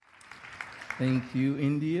Thank you,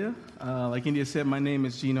 India. Like India said, my name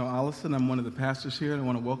is Gino Allison. I'm one of the pastors here, and I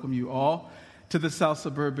want to welcome you all to the South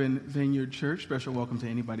Suburban Vineyard Church. Special welcome to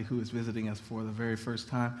anybody who is visiting us for the very first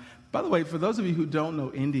time. By the way, for those of you who don't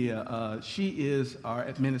know India, she is our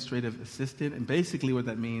administrative assistant, and basically what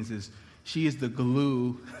that means is she is the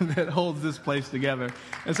glue that holds this place together.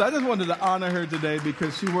 And so I just wanted to honor her today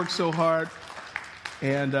because she works so hard,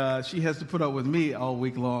 and she has to put up with me all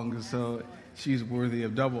week long, so she's worthy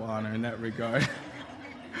of double honor in that regard.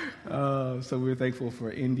 So we're thankful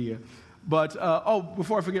for India. But,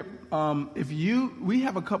 before I forget, we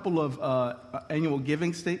have a couple of annual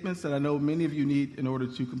giving statements that I know many of you need in order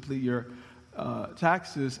to complete your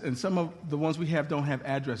taxes, and some of the ones we have don't have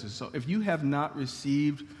addresses. So if you have not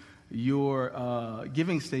received your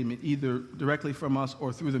giving statement either directly from us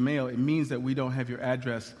or through the mail, it means that we don't have your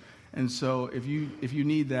address. And so if you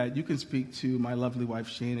need that, you can speak to my lovely wife,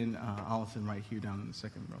 Shannon Allison, right here down in the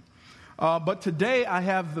second row. But today I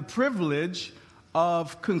have the privilege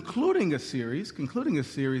of concluding a series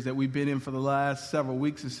that we've been in for the last several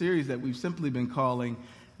weeks, a series that we've simply been calling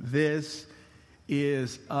This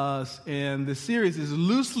Is Us. And the series is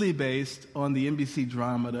loosely based on the NBC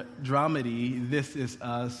dramedy, This Is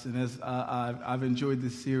Us. And as I've enjoyed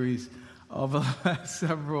this series over the last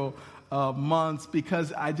several months,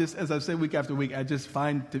 because as I've said week after week, I just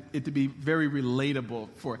find it to be very relatable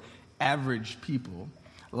for average people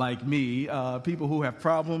like me, people who have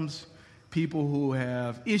problems, people who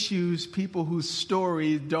have issues, people whose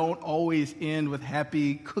stories don't always end with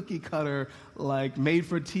happy cookie cutter, like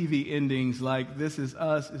made-for-TV endings, like This Is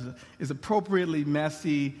Us is appropriately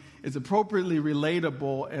messy, it's appropriately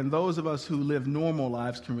relatable, and those of us who live normal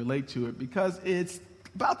lives can relate to it because it's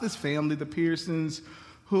about this family, the Pearsons,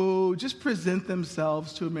 who just present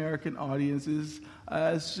themselves to American audiences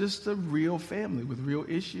as just a real family with real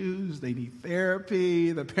issues. They need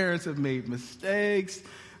therapy. The parents have made mistakes.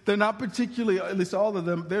 They're not particularly, at least all of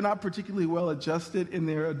them, they're not particularly well adjusted in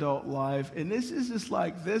their adult life. And this is just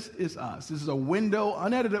like, this is us. This is a window,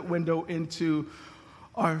 unedited window into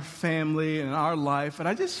our family and our life. And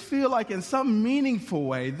I just feel like in some meaningful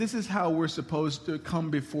way, this is how we're supposed to come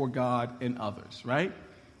before God and others, right?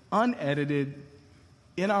 Unedited,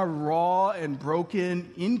 in our raw and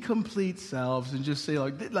broken, incomplete selves, and just say,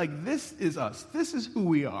 like this is us. This is who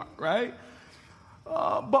we are, right?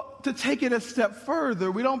 But to take it a step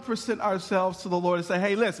further, we don't present ourselves to the Lord and say,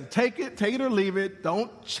 hey, listen, take it or leave it.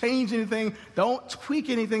 Don't change anything. Don't tweak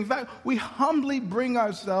anything. In fact, we humbly bring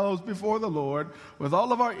ourselves before the Lord with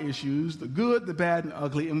all of our issues, the good, the bad, and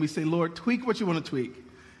ugly, and we say, Lord, tweak what you want to tweak.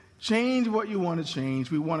 Change what you want to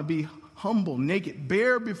change. We want to be humble, naked,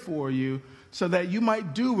 bare before you, so that you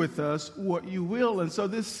might do with us what you will. And so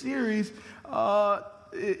this series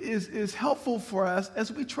is helpful for us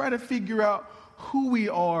as we try to figure out who we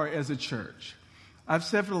are as a church. I've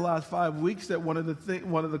said for the last 5 weeks that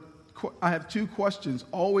I have two questions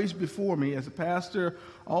always before me as a pastor,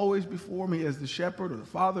 always before me as the shepherd or the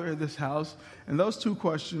father of this house. And those two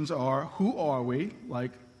questions are, who are we?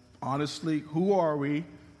 Like, honestly, who are we?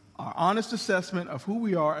 Our honest assessment of who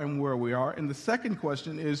we are and where we are. And the second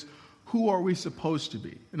question is, who are we supposed to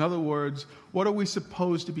be? In other words, what are we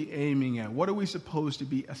supposed to be aiming at? What are we supposed to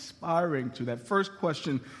be aspiring to? That first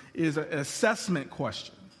question is an assessment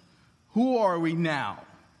question. Who are we now?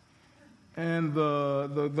 And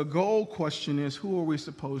the goal question is, who are we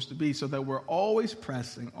supposed to be? So that we're always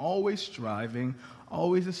pressing, always striving,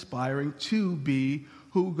 always aspiring to be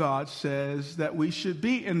who God says that we should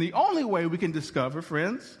be. And the only way we can discover,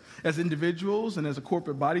 friends, as individuals and as a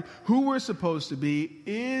corporate body, who we're supposed to be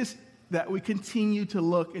is that we continue to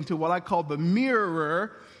look into what I call the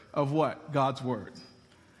mirror of what? God's Word.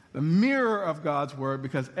 The mirror of God's Word,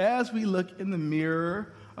 because as we look in the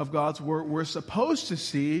mirror of God's Word, we're supposed to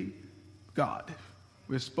see God.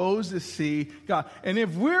 We're supposed to see God. And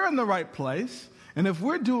if we're in the right place, and if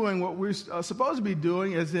we're doing what we're supposed to be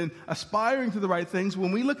doing, as in aspiring to the right things,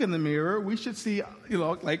 when we look in the mirror, we should see,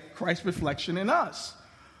 like Christ's reflection in us.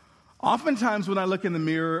 Oftentimes when I look in the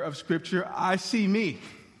mirror of Scripture, I see me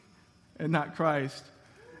and not Christ.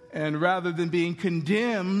 And rather than being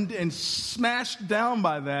condemned and smashed down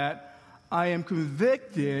by that, I am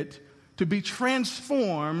convicted to be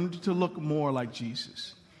transformed to look more like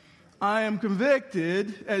Jesus. I am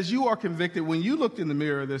convicted, as you are convicted, when you looked in the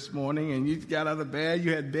mirror this morning and you got out of the bed,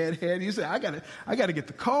 you had bed head, you said, I got to get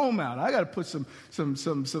the comb out. I got to put some,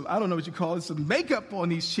 I don't know what you call it, some makeup on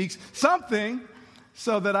these cheeks, something,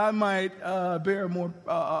 so that I might bear a more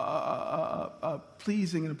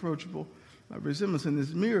pleasing and approachable resemblance in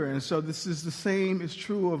this mirror. And so this is the same is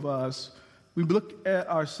true of us. We look at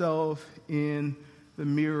ourselves in the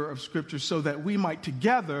mirror of Scripture so that we might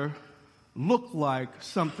together look like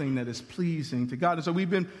something that is pleasing to God. And so we've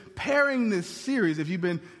been pairing this series. If you've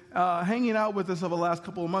been hanging out with us over the last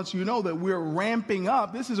couple of months, you know that we're ramping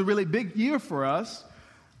up. This is a really big year for us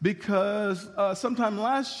because sometime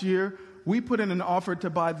last year, we put in an offer to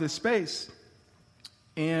buy this space.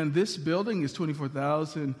 And this building is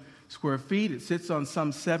 24,000 square feet. It sits on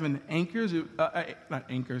some 7 acres.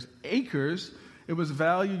 Acres. It was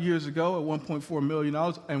valued years ago at $1.4 million,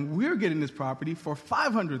 and we're getting this property for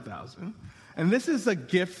 $500,000. And this is a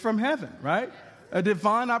gift from heaven, right? A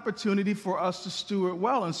divine opportunity for us to steward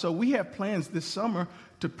well. And so we have plans this summer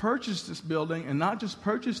to purchase this building, and not just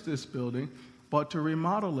purchase this building, but to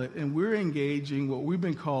remodel it. And we're engaging what we've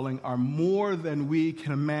been calling our More Than We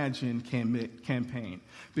Can Imagine campaign.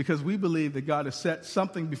 Because we believe that God has set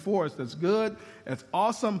something before us that's good, that's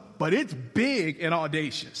awesome, but it's big and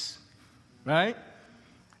audacious, right?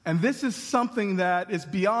 And this is something that is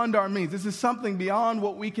beyond our means. This is something beyond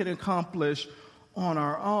what we can accomplish on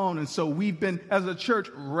our own. And so we've been, as a church,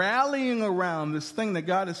 rallying around this thing that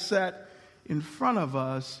God has set in front of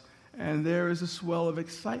us. And there is a swell of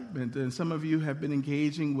excitement. And some of you have been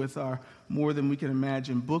engaging with our More Than We Can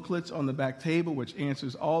Imagine booklets on the back table, which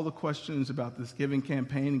answers all the questions about this giving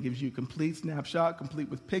campaign and gives you a complete snapshot, complete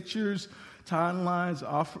with pictures, timelines,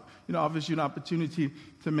 offers you an opportunity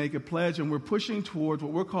to make a pledge. And we're pushing towards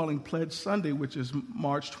what we're calling Pledge Sunday, which is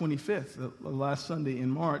March 25th, the last Sunday in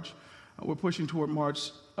March. We're pushing toward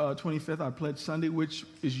March 25th, our Pledge Sunday, which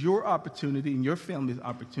is your opportunity and your family's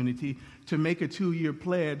opportunity to make a 2-year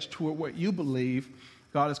pledge toward what you believe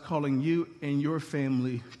God is calling you and your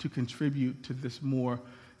family to contribute to this More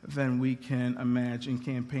Than We Can Imagine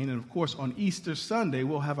campaign. And of course, on Easter Sunday,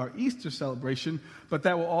 we'll have our Easter celebration, but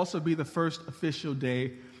that will also be the first official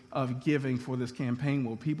day of giving for this campaign,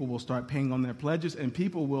 where people will start paying on their pledges and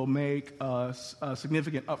people will make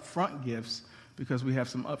significant upfront gifts, because we have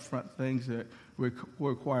some upfront things that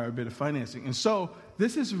require a bit of financing. And so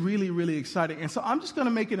this is really, really exciting. And so I'm just going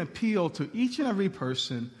to make an appeal to each and every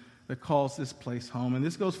person that calls this place home. And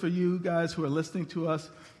this goes for you guys who are listening to us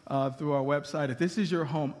through our website. If this is your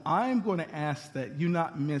home, I'm going to ask that you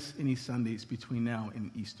not miss any Sundays between now and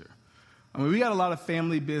Easter. I mean, we got a lot of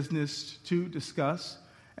family business to discuss.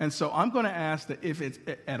 And so I'm going to ask that if it's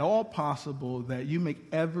at all possible, that you make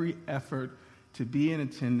every effort to be in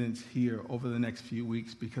attendance here over the next few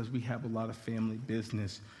weeks, because we have a lot of family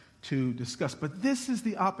business to discuss. But this is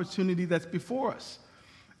the opportunity that's before us.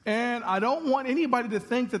 And I don't want anybody to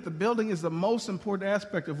think that the building is the most important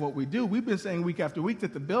aspect of what we do. We've been saying week after week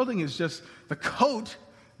that the building is just the coat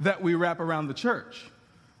that we wrap around the church.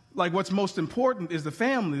 Like, what's most important is the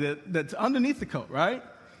family that's underneath the coat, right?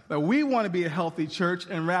 That we want to be a healthy church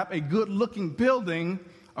and wrap a good-looking building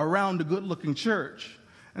around a good-looking church.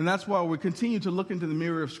 And that's why we continue to look into the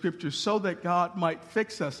mirror of Scripture, so that God might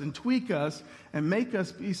fix us and tweak us and make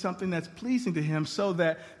us be something that's pleasing to Him, so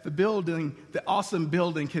that the awesome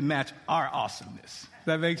building, can match our awesomeness. Does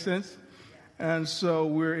that make sense? And so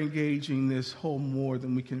we're engaging this whole More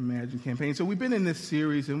Than We Can Imagine campaign. So we've been in this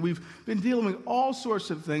series, and we've been dealing with all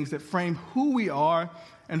sorts of things that frame who we are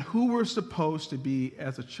and who we're supposed to be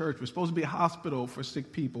as a church. We're supposed to be a hospital for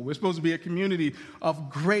sick people. We're supposed to be a community of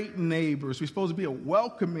great neighbors. We're supposed to be a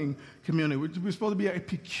welcoming community. We're supposed to be a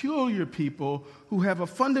peculiar people who have a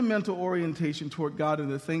fundamental orientation toward God and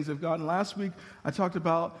the things of God. And last week, I talked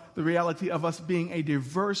about the reality of us being a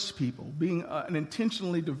diverse people, being an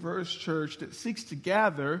intentionally diverse church that seeks to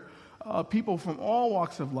gather people from all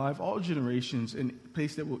walks of life, all generations, in a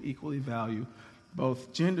place that will equally value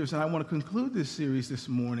both genders. And I want to conclude this series this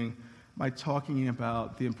morning by talking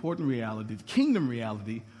about the important reality, the kingdom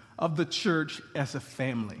reality of the church as a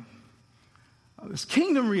family. This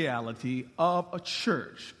kingdom reality of a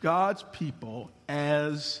church, God's people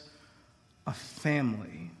as a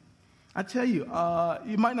family. I tell you,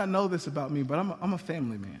 you might not know this about me, but I'm a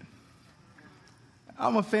family man.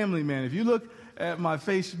 I'm a family man. If you look at my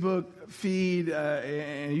Facebook feed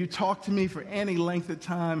and you talk to me for any length of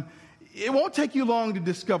time, it won't take you long to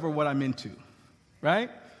discover what I'm into, right?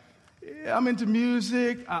 I'm into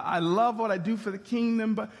music. I love what I do for the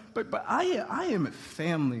kingdom, but I am a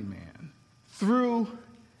family man through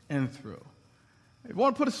and through. If you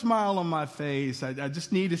want to put a smile on my face, I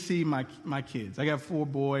just need to see my kids. I got 4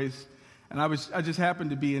 boys, and I just happened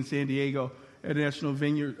to be in San Diego at a National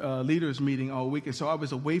Vineyard Leaders meeting all week, and so I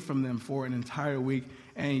was away from them for an entire week.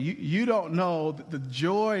 And you don't know the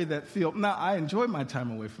joy that feels. Now, I enjoyed my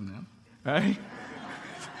time away from them, right?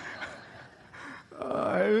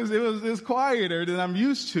 It was quieter than I'm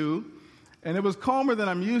used to, and it was calmer than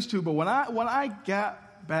I'm used to. But when I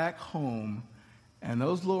got back home And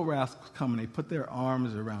those little rascals come and they put their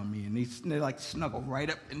arms around me, and they like snuggle right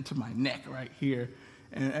up into my neck right here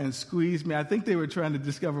and squeeze me. I think they were trying to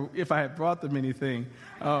discover if I had brought them anything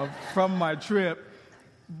from my trip.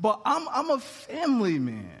 But I'm a family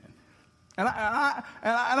man. And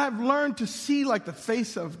I've learned to see like the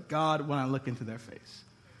face of God when I look into their face.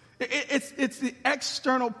 It's the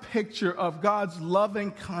external picture of God's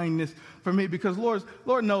loving kindness for me, because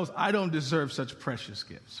Lord knows I don't deserve such precious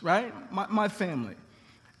gifts, right? My family.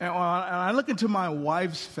 And I look into my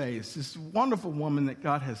wife's face, this wonderful woman that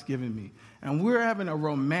God has given me, and we're having a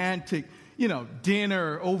romantic,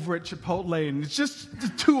 dinner over at Chipotle, and it's just the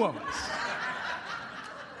two of us.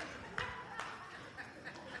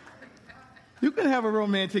 You can have a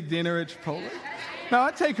romantic dinner at Chipotle. Now,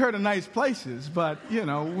 I take her to nice places, but,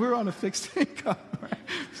 we're on a fixed income, right?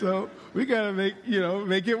 So we got to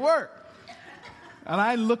make it work. And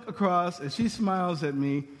I look across, and she smiles at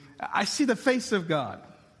me. I see the face of God.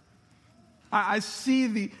 I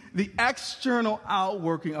see the external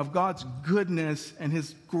outworking of God's goodness and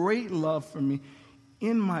his great love for me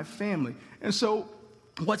in my family. And so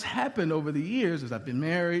what's happened over the years as I've been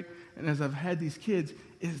married and as I've had these kids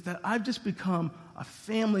is that I've just become a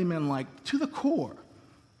family man, like, to the core.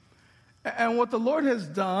 And what the Lord has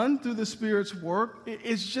done through the Spirit's work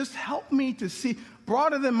is just help me to see,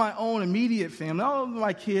 broader than my own immediate family, all of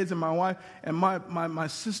my kids and my wife and my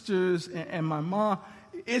sisters and my mom,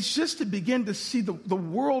 it's just to begin to see the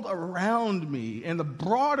world around me and the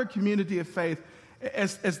broader community of faith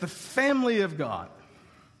as the family of God,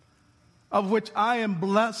 of which I am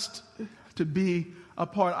blessed to be a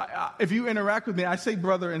part. If you interact with me, I say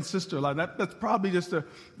brother and sister a lot. That's probably just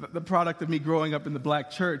the product of me growing up in the black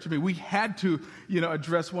church. I mean, we had to,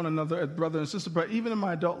 address one another as brother and sister. But even in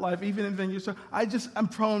my adult life, even in Vineyard, I'm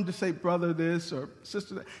prone to say brother this or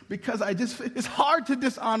sister that, because it's hard to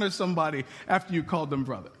dishonor somebody after you called them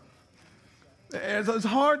brother. It's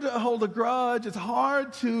hard to hold a grudge. It's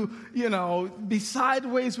hard to, be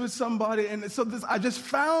sideways with somebody. And so I just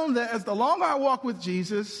found that as the longer I walk with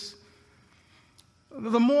Jesus,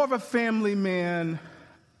 the more of a family man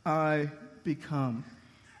I become.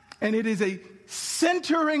 And it is a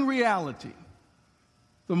centering reality.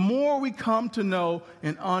 The more we come to know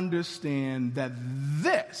and understand that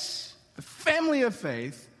this, the family of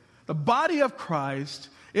faith, the body of Christ,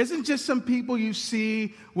 isn't just some people you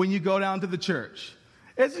see when you go down to the church.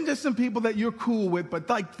 It isn't just some people that you're cool with, but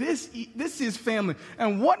like this is family.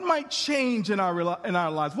 And what might change in our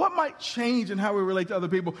lives? What might change in how we relate to other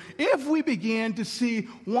people if we began to see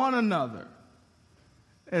one another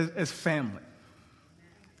as family?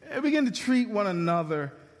 And begin to treat one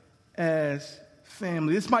another as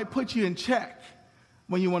family. This might put you in check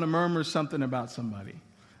when you want to murmur something about somebody.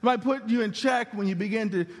 It might put you in check when you begin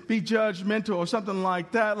to be judgmental or something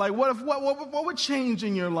like that. Like, what would change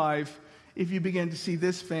in your life if you begin to see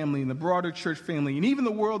this family and the broader church family and even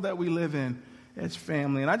the world that we live in as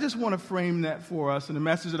family? And I just want to frame that for us in a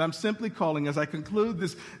message that I'm simply calling, as I conclude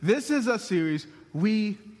this. This is a series,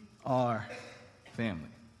 We Are Family.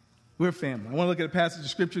 We're family. I want to look at a passage of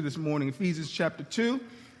Scripture this morning, Ephesians chapter 2.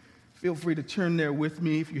 Feel free to turn there with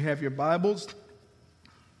me if you have your Bibles.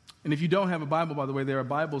 And if you don't have a Bible, by the way, there are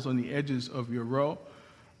Bibles on the edges of your row.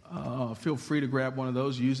 Feel free to grab one of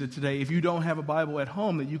those, use it today. If you don't have a Bible at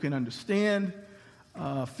home that you can understand,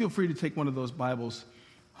 feel free to take one of those Bibles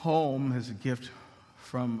home as a gift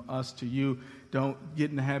from us to you. Don't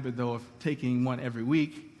get in the habit, though, of taking one every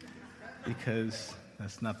week, because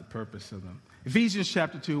that's not the purpose of them. Ephesians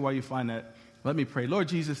chapter 2, while you find that, let me pray. Lord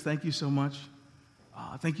Jesus, thank you so much.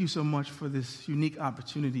 Thank you so much for this unique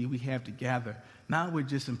opportunity we have to gather, not with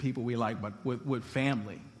just some people we like, but with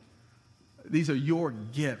family. These are your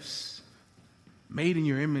gifts, made in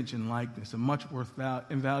your image and likeness, and much worth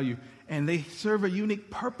in value. And they serve a unique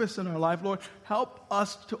purpose in our life. Lord, help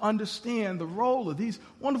us to understand the role of these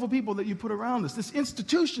wonderful people that you put around us, this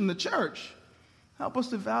institution, the church. Help us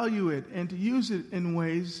to value it and to use it in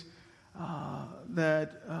ways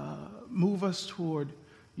that move us toward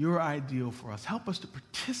your ideal for us. Help us to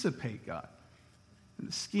participate, God, in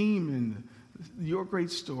the scheme and your great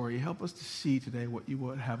story. Help us to see today what you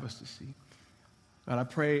would have us to see. God, I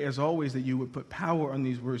pray, as always, that you would put power on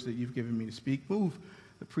these words that you've given me to speak. Move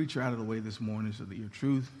the preacher out of the way this morning so that your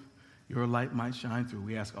truth, your light might shine through.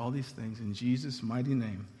 We ask all these things in Jesus' mighty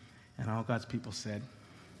name. And all God's people said,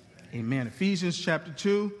 amen. Ephesians chapter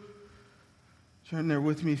 2. Turn there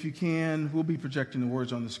with me if you can. We'll be projecting the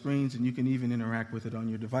words on the screens, and you can even interact with it on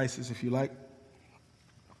your devices if you like.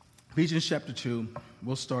 Ephesians chapter 2,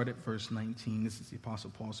 we'll start at verse 19. This is the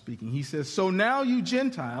Apostle Paul speaking. He says, "So now you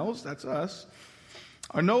Gentiles," that's us,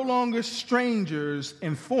 "are no longer strangers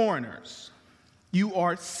and foreigners, You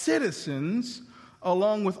are citizens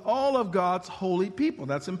along with all of God's holy people.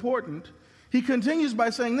 That's important. He continues by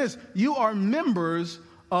saying this: you are members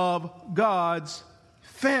of God's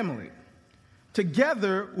family.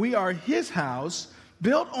 Together, we are his house,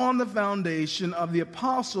 built on the foundation of the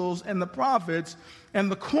apostles and the prophets,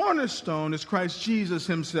 and the cornerstone is Christ Jesus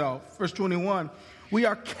himself. Verse 21, we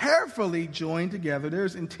are carefully joined together.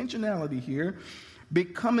 There's intentionality here,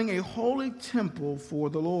 becoming a holy temple for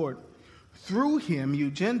the Lord. Through him, you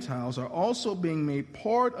Gentiles are also being made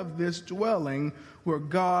part of this dwelling where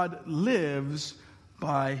God lives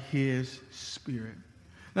by his Spirit.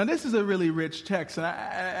 Now, this is a really rich text, and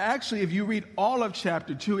actually, if you read all of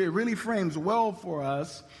chapter 2, it really frames well for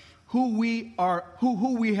us who we are,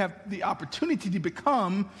 who we have the opportunity to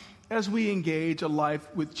become as we engage a life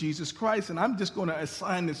with Jesus Christ. And I'm just going to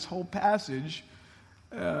assign this whole passage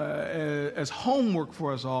as homework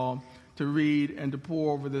for us all to read and to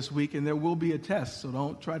pour over this week, and there will be a test, so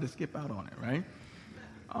don't try to skip out on it, right?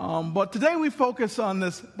 But today we focus on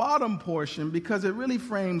this bottom portion because it really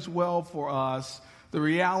frames well for us the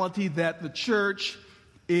reality that the church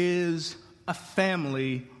is a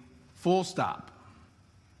family, full stop.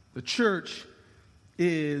 The church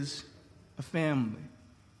is a family.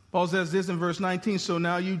 Paul says this in verse 19, so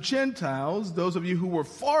now you Gentiles, those of you who were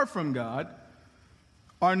far from God,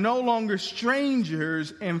 are no longer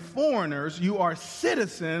strangers and foreigners. You are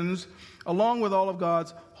citizens along with all of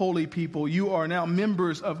God's holy people. You are now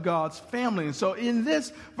members of God's family. And so in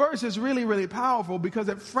this verse is really, really powerful because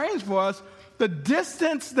it frames for us the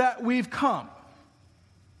distance that we've come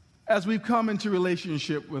as we've come into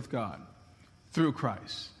relationship with God through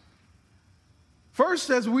Christ.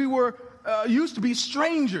 First, as we were used to be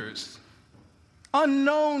strangers,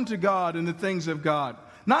 unknown to God and the things of God.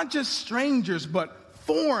 Not just strangers, but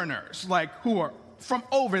foreigners, like who are from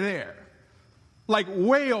over there, like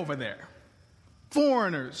way over there.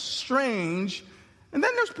 Foreigners, strange. And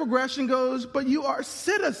then there's progression goes, but you are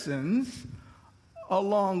citizens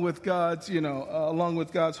along with God's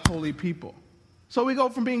holy people. So we go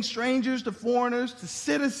from being strangers to foreigners to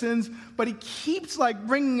citizens, but he keeps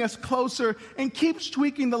bringing us closer and keeps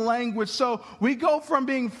tweaking the language. So we go from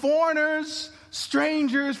being foreigners,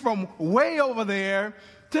 strangers from way over there,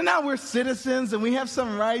 to now we're citizens and we have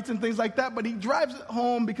some rights and things like that. But he drives it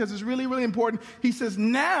home because it's really, really important. He says,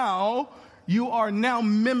 now you are now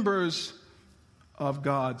members of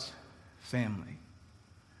God's family.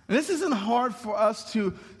 And this isn't hard for us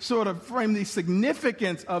to sort of frame the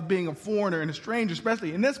significance of being a foreigner and a stranger,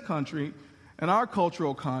 especially in this country, in our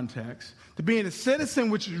cultural context. To being a citizen,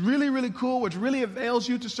 which is really, really cool, which really avails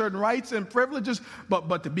you to certain rights and privileges,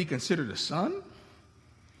 but to be considered a son,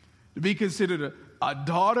 to be considered a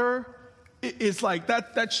daughter, it's like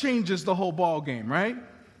that changes the whole ball game, right?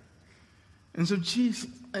 And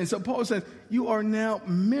so Paul says, you are now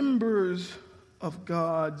members of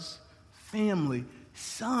God's family,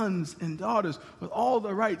 sons and daughters with all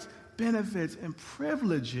the rights, benefits, and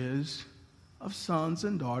privileges of sons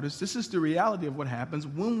and daughters. This is the reality of what happens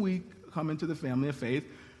when we come into the family of faith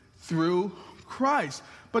through Christ.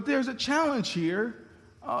 But there's a challenge here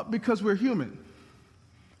because we're human.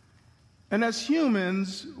 And as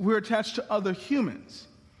humans, we're attached to other humans.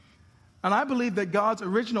 And I believe that God's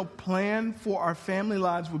original plan for our family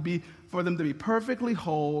lives would be for them to be perfectly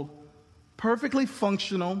whole, perfectly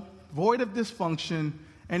functional, void of dysfunction,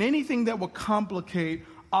 and anything that will complicate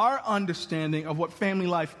our understanding of what family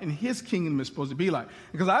life in his kingdom is supposed to be like.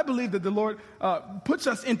 Because I believe that the Lord puts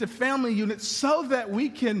us into family units so that we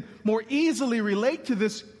can more easily relate to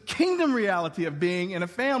this kingdom reality of being in a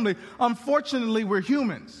family. Unfortunately, we're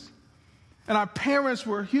humans. And our parents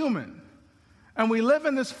were human. And we live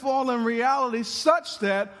in this fallen reality such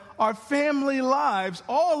that our family lives,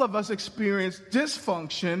 all of us experience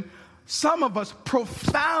dysfunction. Some of us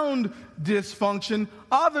profound dysfunction.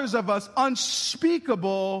 Others of us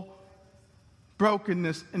unspeakable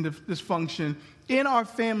brokenness and dysfunction in our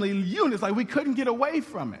family units. Like we couldn't get away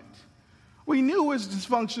from it. We knew it was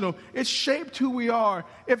dysfunctional. It shaped who we are.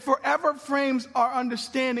 It forever frames our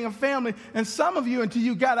understanding of family. And some of you, until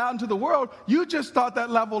you got out into the world, you just thought that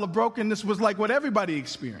level of brokenness was like what everybody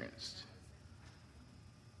experienced.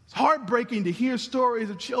 It's heartbreaking to hear stories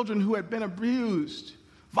of children who had been abused,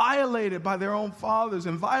 violated by their own fathers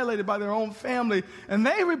and violated by their own family. And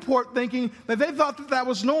they report thinking that they thought that that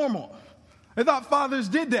was normal. They thought fathers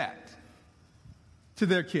did that to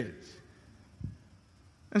their kids.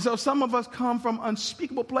 And so some of us come from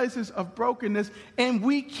unspeakable places of brokenness, and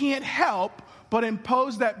we can't help but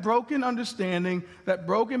impose that broken understanding, that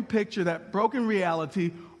broken picture, that broken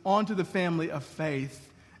reality onto the family of faith.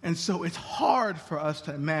 And so it's hard for us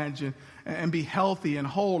to imagine and be healthy and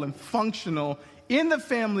whole and functional in the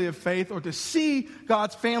family of faith, or to see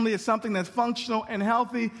God's family as something that's functional and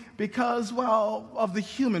healthy because, well, of the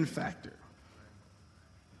human factor.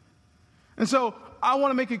 And so I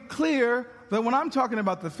want to make it clear that when I'm talking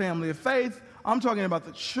about the family of faith, I'm talking about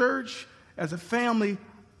the church as a family.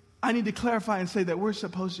 I need to clarify and say that we're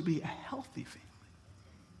supposed to be a healthy family.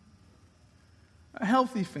 A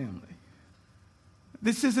healthy family.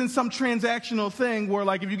 This isn't some transactional thing where,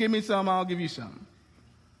 like, if you give me some, I'll give you some.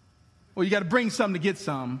 Or you got to bring some to get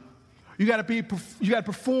some. You got to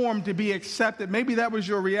perform to be accepted. Maybe that was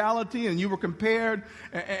your reality, and you were compared,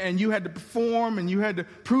 and you had to perform, and you had to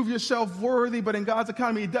prove yourself worthy. But in God's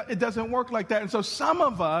economy, it doesn't work like that. And so some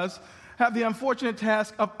of us have the unfortunate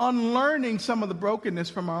task of unlearning some of the brokenness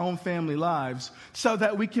from our own family lives so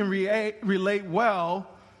that we can relate well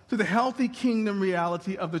to the healthy kingdom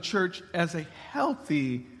reality of the church as a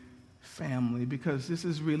healthy family, because this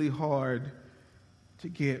is really hard to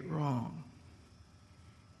get wrong.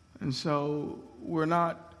 And so we're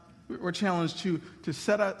challenged to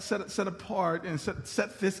set apart and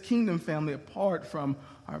set this kingdom family apart from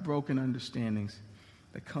our broken understandings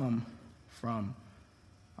that come from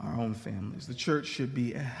our own families. The church should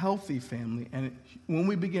be a healthy family, and when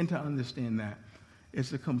we begin to understand that,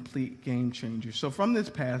 it's a complete game changer. So from this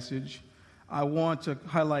passage, I want to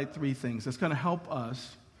highlight three things that's going to help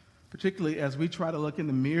us, particularly as we try to look in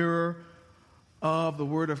the mirror of the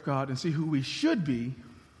Word of God and see who we should be.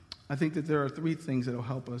 I think that there are three things that will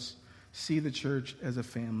help us see the church as a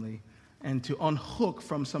family and to unhook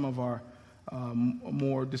from some of our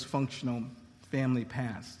more dysfunctional family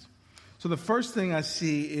past. So the first thing I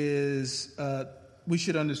see is we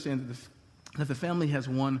should understand that the family has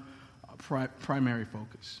one primary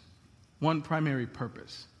focus, one primary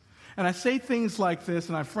purpose. And I say things like this,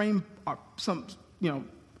 and I frame some,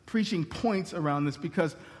 preaching points around this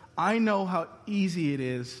because I know how easy it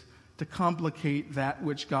is to complicate that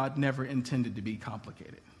which God never intended to be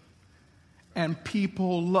complicated. And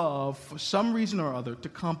people love, for some reason or other, to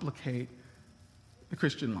complicate the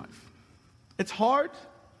Christian life. It's hard,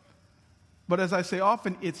 but as I say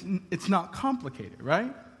often, it's not complicated,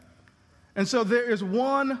 right? And so there is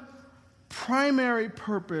one primary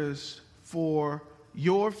purpose for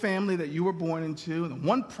your family that you were born into, and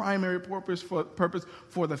one primary purpose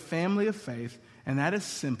for the family of faith, and that is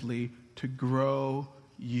simply to grow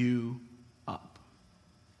you up.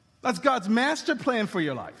 That's God's master plan for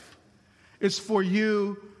your life. It's for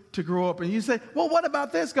you to grow up. And you say, well, what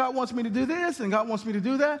about this? God wants me to do this, and God wants me to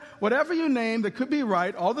do that. Whatever you name that could be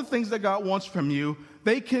right, all the things that God wants from you,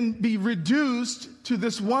 they can be reduced to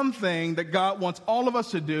this one thing that God wants all of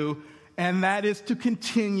us to do, and that is to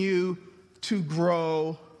continue to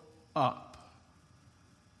grow up.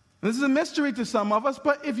 This is a mystery to some of us,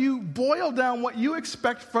 but if you boil down what you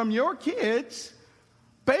expect from your kids,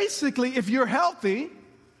 basically, if you're healthy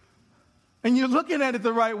and you're looking at it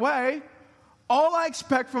the right way, all I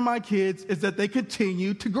expect from my kids is that they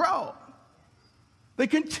continue to grow. They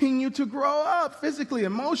continue to grow up physically,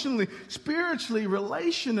 emotionally, spiritually,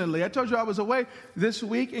 relationally. I told you I was away this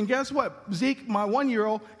week, and guess what? Zeke, my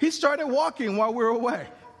 1-year-old, he started walking while we were away.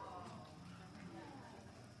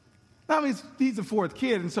 I mean, he's the fourth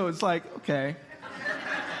kid, and so it's like, okay.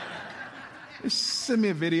 Just send me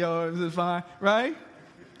a video, it's fine, right?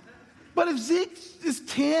 But if Zeke is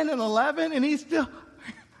 10 and 11 and he's still,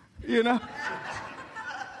 I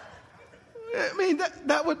mean,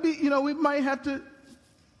 that would be, we might have to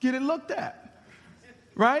get it looked at,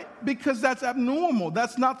 right? Because that's abnormal.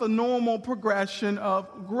 That's not the normal progression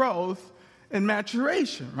of growth and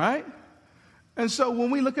maturation, right? And so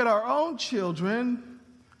when we look at our own children,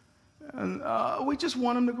 we just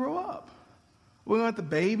want them to grow up. We want the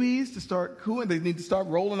babies to start cooling. They need to start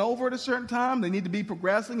rolling over at a certain time. They need to be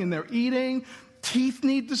progressing in their eating. Teeth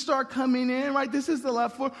need to start coming in, right? This is the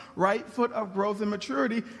left foot, right foot of growth and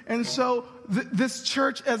maturity. And so this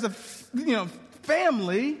church as a,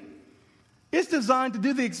 family is designed to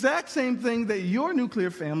do the exact same thing that your nuclear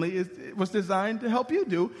family was designed to help you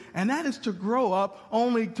do, and that is to grow up,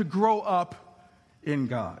 only to grow up in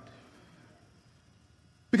God.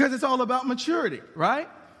 Because it's all about maturity, right?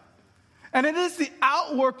 And it is the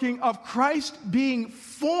outworking of Christ being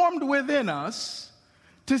formed within us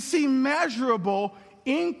to see measurable,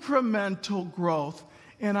 incremental growth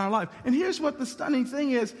in our life. And here's what the stunning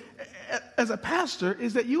thing is, as a pastor,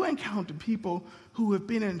 is that you encounter people who have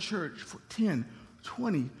been in church for 10,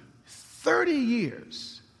 20, 30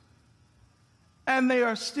 years. And they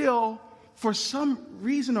are still, for some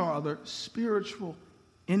reason or other, spiritual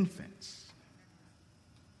infants.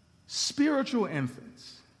 Spiritual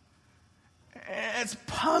infants. It's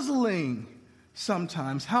puzzling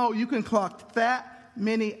sometimes how you can clock that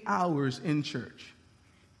many hours in church,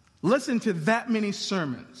 listen to that many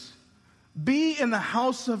sermons, be in the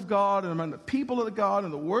house of God and among the people of God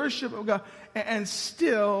and the worship of God, and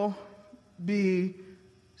still be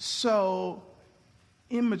so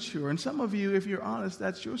immature. And some of you, if you're honest,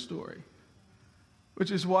 that's your story,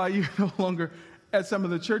 which is why you're no longer at some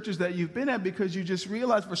of the churches that you've been at, because you just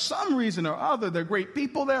realize for some reason or other, they're great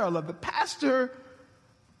people there. I love the pastor.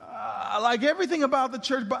 I like everything about the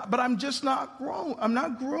church, but I'm just not growing. I'm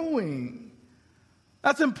not growing.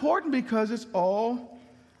 That's important because it's all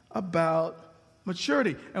about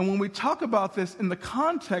maturity. And when we talk about this in the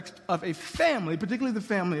context of a family, particularly the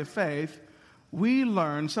family of faith, we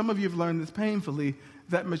learn, some of you have learned this painfully,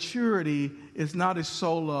 that maturity is not a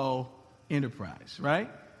solo enterprise, right?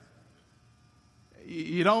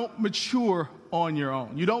 You don't mature on your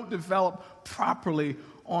own. You don't develop properly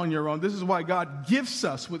on your own. This is why God gifts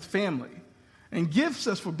us with family and gifts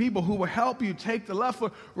us for people who will help you take the left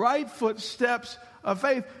foot, right foot steps of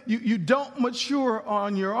faith. You don't mature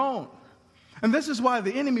on your own. And this is why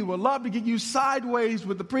the enemy will love to get you sideways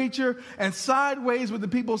with the preacher and sideways with the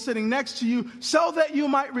people sitting next to you, so that you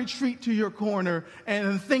might retreat to your corner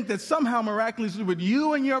and think that somehow miraculously with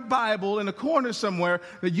you and your Bible in a corner somewhere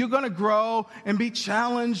that you're going to grow and be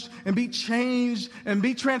challenged and be changed and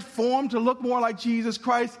be transformed to look more like Jesus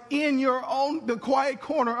Christ in your own, the quiet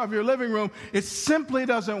corner of your living room. It simply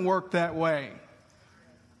doesn't work that way.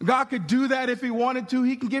 God could do that if he wanted to.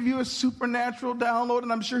 He can give you a supernatural download,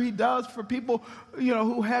 and I'm sure he does for people,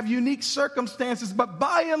 who have unique circumstances. But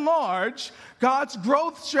by and large, God's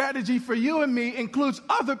growth strategy for you and me includes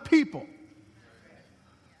other people.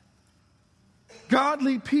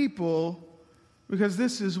 Godly people, because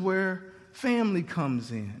this is where family comes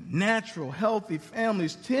in. Natural, healthy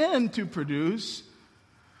families tend to produce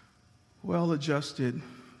well-adjusted,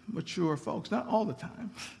 mature folks. Not all the time.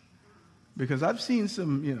 Because I've seen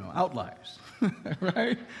some, outliers,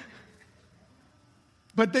 right?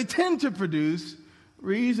 But they tend to produce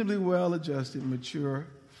reasonably well-adjusted, mature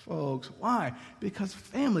folks. Why? Because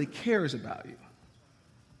family cares about you,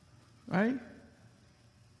 right?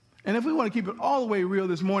 And if we want to keep it all the way real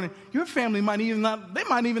this morning, your family might even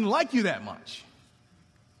like you that much.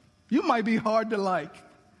 You might be hard to like.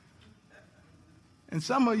 And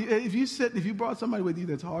some of you, if you brought somebody with you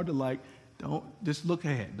that's hard to like, don't just look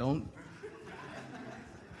ahead. Don't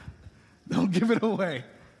give it away.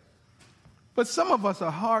 But some of us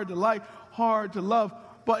are hard to like, hard to love.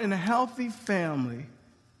 But in a healthy family,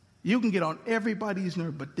 you can get on everybody's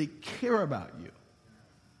nerve, but they care about you.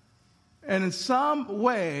 And in some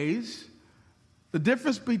ways, the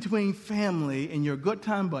difference between family and your good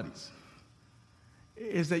time buddies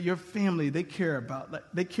is that your family, they care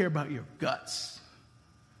about your guts.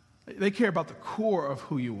 They care about the core of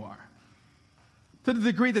who you are. To the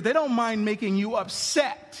degree that they don't mind making you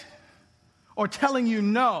upset, or telling you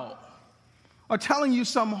no, or telling you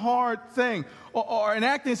some hard thing, or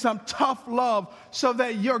enacting some tough love so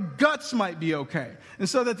that your guts might be okay, and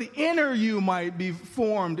so that the inner you might be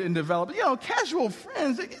formed and developed. Casual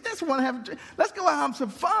friends, they just want to have, let's go out and have some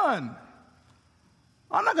fun.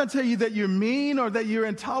 I'm not going to tell you that you're mean or that you're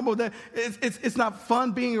intolerable, that it's not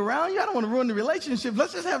fun being around you. I don't want to ruin the relationship.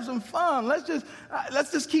 Let's just have some fun.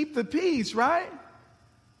 Let's just keep the peace, right?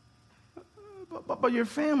 But your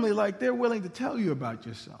family, they're willing to tell you about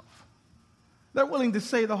yourself. They're willing to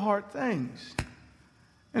say the hard things.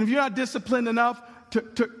 And if you're not disciplined enough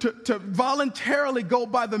to voluntarily go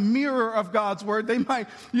by the mirror of God's word, they might,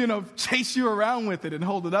 chase you around with it and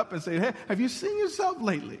hold it up and say, hey, have you seen yourself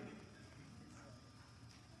lately?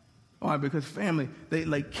 Why? Because family,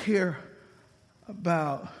 they care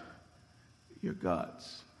about your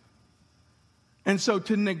guts. And so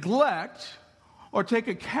to neglect or take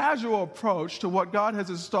a casual approach to what God has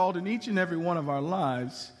installed in each and every one of our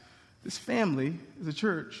lives, this family, the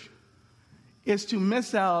church, is to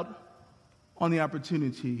miss out on the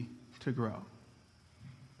opportunity to grow.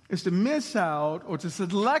 It's to miss out or to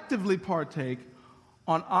selectively partake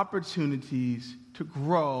on opportunities to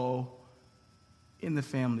grow in the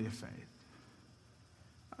family of faith.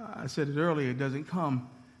 I said it earlier, it doesn't come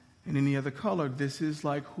in any other color. This is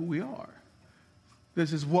like who we are.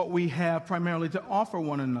 This is what we have primarily to offer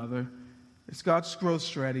one another. It's God's growth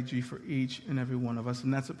strategy for each and every one of us,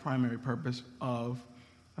 and that's the primary purpose of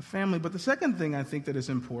a family. But the second thing I think that is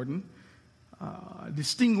important,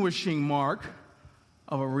 distinguishing mark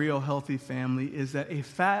of a real healthy family, is that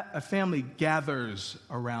a family gathers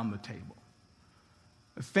around the table.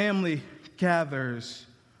 A family gathers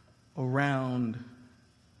around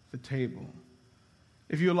the table.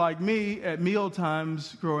 If you're like me, at meal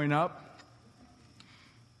times growing up,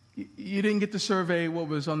 You didn't get to survey what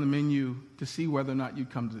was on the menu to see whether or not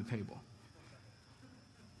you'd come to the table.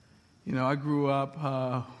 You know, I grew up,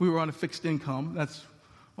 we were on a fixed income. That's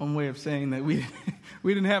one way of saying that we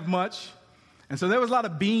didn't have much. And so there was a lot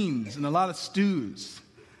of beans and a lot of stews.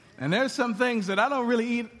 And there's some things that I don't really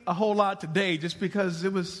eat a whole lot today just because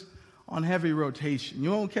it was on heavy rotation.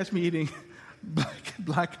 You won't catch me eating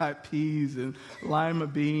black-eyed peas and lima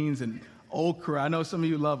beans and okra. I know some of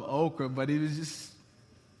you love okra, but it was just...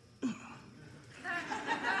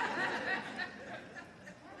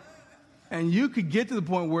 And you could get to the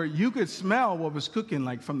point where you could smell what was cooking,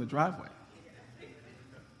 like, from the driveway.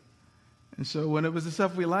 And so when it was the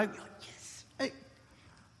stuff we liked, we're like, yes, hey.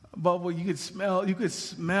 But you could smell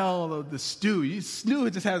the stew. Stew,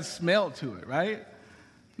 it just has a smell to it, right?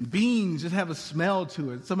 Beans just have a smell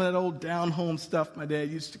to it. Some of that old down-home stuff my dad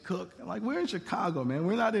used to cook. I'm like, we're in Chicago, man.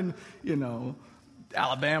 We're not in,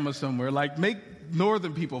 Alabama somewhere. Like, make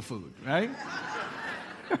northern people food, right?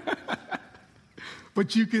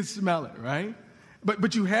 But you can smell it, right?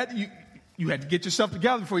 But you had to get yourself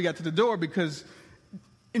together before you got to the door, because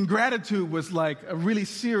ingratitude was like a really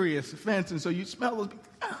serious offense, and so you smell those,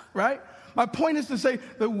 right? My point is to say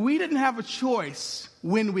that we didn't have a choice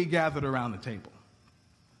when we gathered around the table.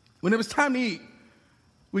 When it was time to eat,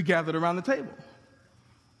 we gathered around the table.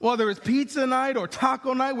 Whether it's pizza night or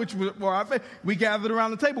taco night, which were our favorite, we gathered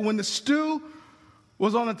around the table. When the stew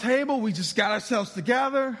was on the table, we just got ourselves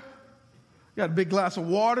together. Got a big glass of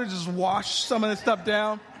water, just wash some of the stuff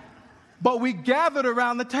down. But we gathered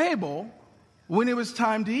around the table when it was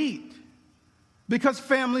time to eat, because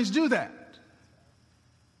families do that.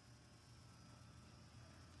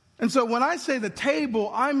 And so when I say the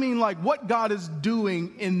table, I mean like what God is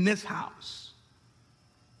doing in this house.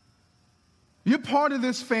 You're part of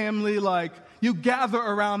this family, like you gather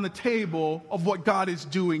around the table of what God is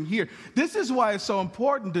doing here. This is why it's so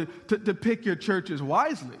important to pick your churches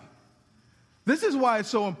wisely. This is why it's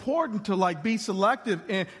so important to like be selective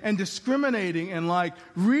and discriminating and like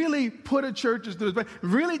really put a church through its,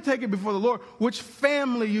 really take it before the Lord which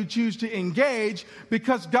family you choose to engage,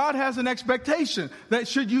 because God has an expectation that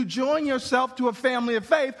should you join yourself to a family of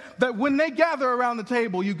faith, that when they gather around the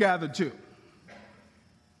table, you gather too.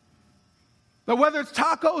 That whether it's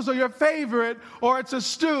tacos or your favorite or it's a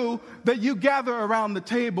stew, that you gather around the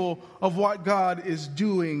table of what God is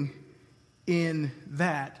doing in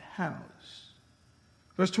that house.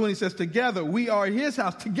 Verse 20 says, together, we are his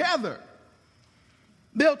house, together,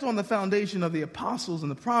 built on the foundation of the apostles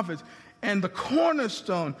and the prophets, and the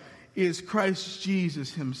cornerstone is Christ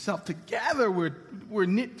Jesus himself. Together, we're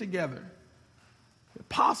knit together. The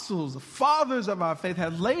apostles, the fathers of our faith,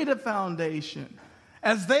 have laid a foundation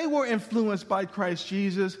as they were influenced by Christ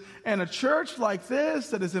Jesus. And a church like this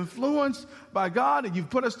that is influenced by God, and you've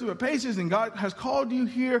put us through a paces, and God has called you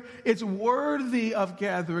here, it's worthy of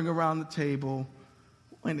gathering around the table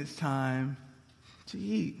when it's time to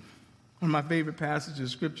eat. One of my favorite passages of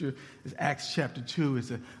Scripture is Acts chapter 2.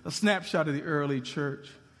 It's a snapshot of the early church.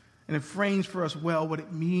 And it frames for us well what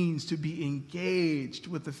it means to be engaged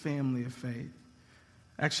with the family of faith.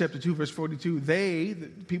 Acts chapter 2, verse 42, they, the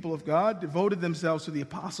people of God, devoted themselves to the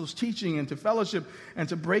apostles' teaching and to fellowship and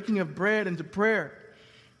to breaking of bread and to prayer.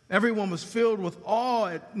 Everyone was filled with awe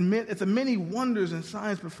at the many wonders and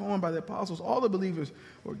signs performed by the apostles. All the believers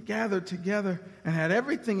were gathered together and had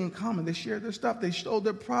everything in common. They shared their stuff. They sold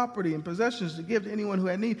their property and possessions to give to anyone who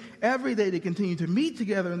had need. Every day they continued to meet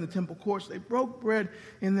together in the temple courts. They broke bread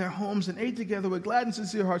in their homes and ate together with glad and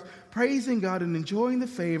sincere hearts, praising God and enjoying the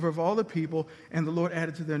favor of all the people. And the Lord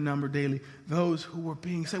added to their number daily those who were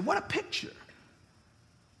being saved. What a picture.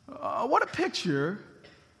 What a picture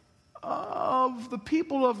of the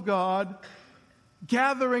people of God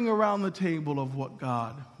gathering around the table of what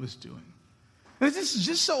God was doing. And it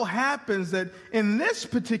just so happens that in this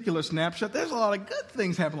particular snapshot, there's a lot of good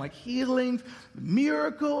things happening, like healings,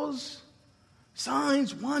 miracles,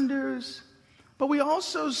 signs, wonders. But we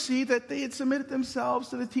also see that they had submitted themselves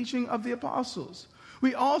to the teaching of the apostles.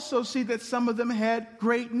 We also see that some of them had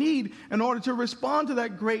great need. In order to respond to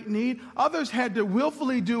that great need, others had to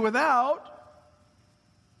willfully do without,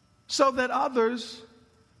 so that others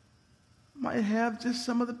might have just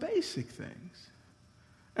some of the basic things.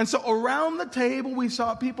 And so around the table, we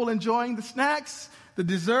saw people enjoying the snacks, the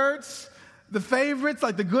desserts, the favorites,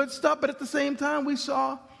 like the good stuff. But at the same time, we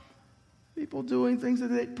saw people doing things that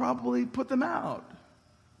they probably put them out.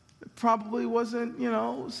 It probably wasn't,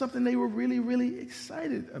 something they were really, really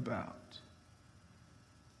excited about.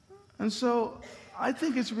 And so I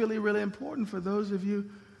think it's really, really important for those of you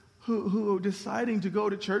who are deciding to go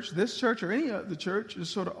to church, this church or any other church, to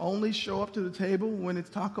sort of only show up to the table when it's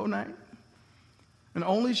taco night. and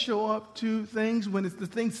only show up to things when it's the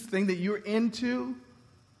thing that you're into,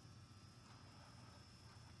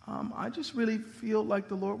 I just really feel like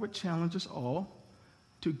the Lord would challenge us all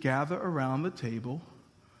to gather around the table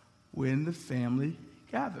when the family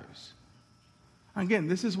gathers. Again,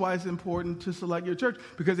 this is why it's important to select your church,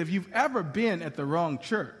 because if you've ever been at the wrong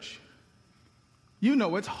church, you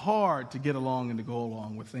know it's hard to get along and to go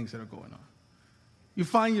along with things that are going on. You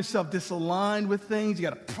find yourself disaligned with things. You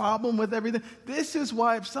got a problem with everything. This is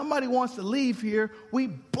why if somebody wants to leave here, we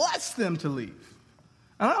bless them to leave.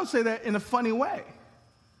 And I don't say that in a funny way.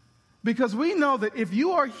 Because we know that if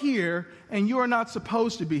you are here and you are not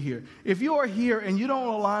supposed to be here, if you are here and you don't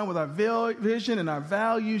align with our vision and our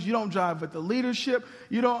values, you don't jive with the leadership,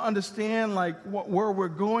 you don't understand where we're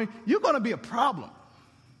going, you're going to be a problem.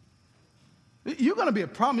 You're going to be a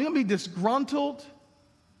problem. You're going to be disgruntled,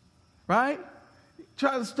 right?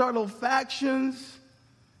 Try to start little factions.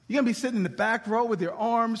 You're going to be sitting in the back row with your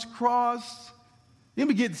arms crossed. You're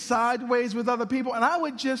going to be getting sideways with other people. And I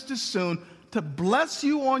would just as soon to bless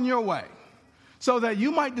you on your way so that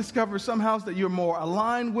you might discover some house that you're more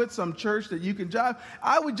aligned with, some church that you can jive.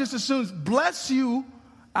 I would just as soon bless you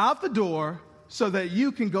out the door so that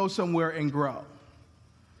you can go somewhere and grow.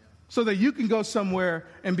 So that you can go somewhere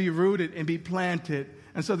and be rooted and be planted,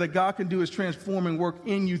 and so that God can do his transforming work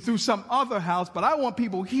in you through some other house. But I want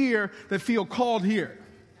people here that feel called here.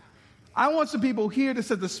 I want some people here that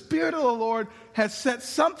said the Spirit of the Lord has set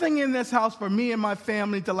something in this house for me and my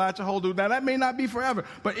family to latch a hold of. Now, that may not be forever,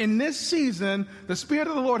 but in this season, the Spirit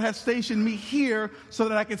of the Lord has stationed me here so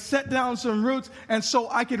that I can set down some roots and so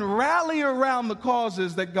I can rally around the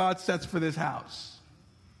causes that God sets for this house.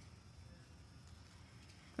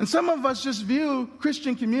 And some of us just view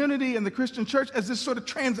Christian community and the Christian church as this sort of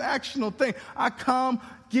transactional thing. I come,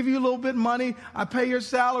 give you a little bit of money, I pay your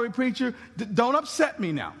salary, preacher. Don't upset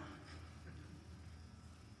me now.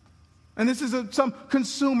 And this is some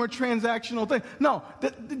consumer transactional thing. No,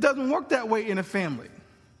 it doesn't work that way in a family.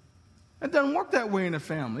 It doesn't work that way in a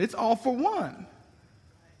family. It's all for one.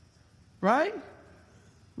 Right?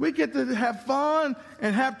 We get to have fun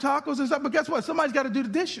and have tacos and stuff, but guess what? Somebody's got to do the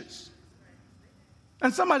dishes.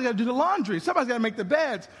 And somebody's got to do the laundry. Somebody's got to make the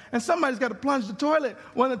beds. And somebody's got to plunge the toilet.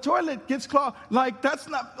 When the toilet gets clogged, that's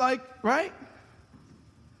not right?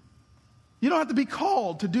 You don't have to be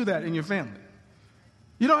called to do that in your family.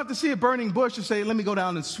 You don't have to see a burning bush and say, let me go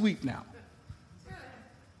down and sweep now.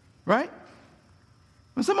 Right?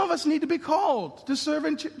 And some of us need to be called to serve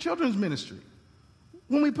in children's ministry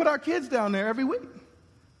when we put our kids down there every week.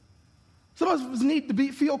 Some of us need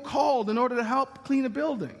to feel called in order to help clean a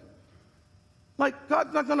building.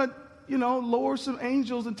 God's not going to, lower some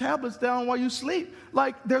angels and tablets down while you sleep.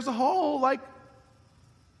 There's a hole,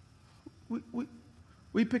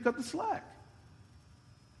 we pick up the slack.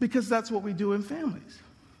 Because that's what we do in families.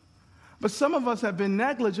 But some of us have been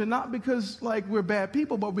negligent, not because we're bad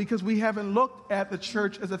people, but because we haven't looked at the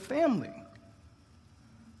church as a family.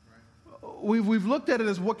 We've looked at it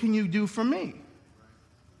as, what can you do for me?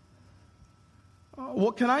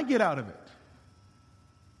 What can I get out of it?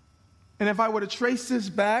 And if I were to trace this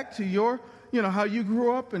back to your, how you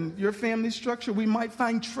grew up and your family structure, we might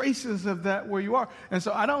find traces of that where you are. And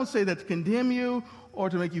so I don't say that to condemn you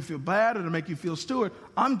or to make you feel bad or to make you feel steward.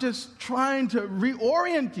 I'm just trying to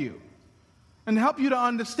reorient you and help you to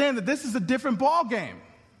understand that this is a different ball game.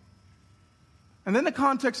 And in the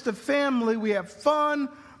context of family, we have fun,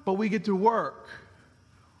 but we get to work.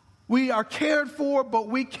 We are cared for, but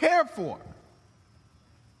we care for.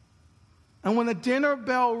 And when the dinner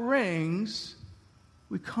bell rings,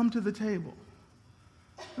 we come to the table.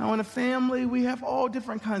 Now, in a family, we have all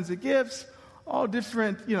different kinds of gifts, all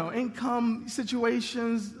different, income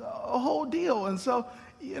situations, a whole deal. And so,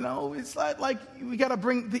 it's like we got to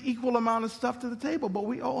bring the equal amount of stuff to the table, but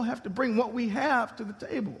we all have to bring what we have to the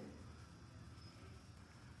table.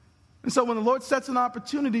 And so when the Lord sets an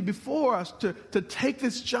opportunity before us to take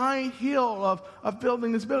this giant hill of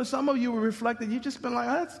building this building, some of you will reflect that you've just been like,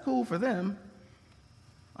 that's cool for them.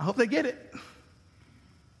 I hope they get it.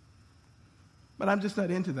 But I'm just not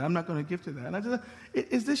into that. I'm not going to give to that. And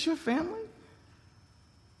is this your family?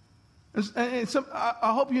 And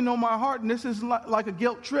I hope you know my heart, and this is like a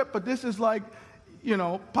guilt trip, but this is like,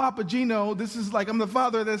 Papa Gino, this is like I'm the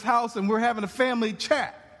father of this house, and we're having a family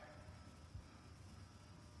chat.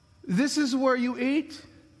 This is where you eat.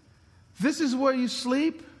 This is where you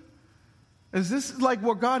sleep. Is this like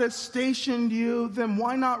where God has stationed you? Then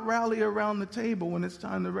why not rally around the table when it's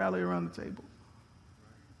time to rally around the table?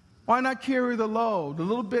 Why not carry the load? The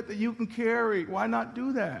little bit that you can carry, why not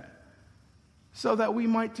do that? So that we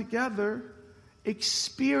might together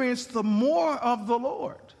experience the more of the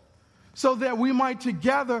Lord. so that we might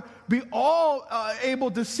together be all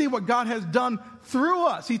able to see what God has done through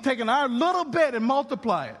us. He's taken our little bit and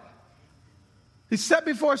multiplied it. He set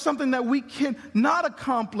before us something that we cannot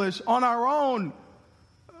accomplish on our own,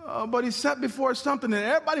 but he set before us something that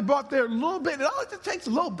everybody brought their little bit. It all just takes a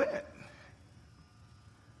little bit.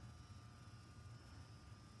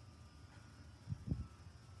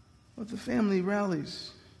 But the family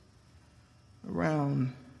rallies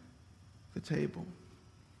around the table.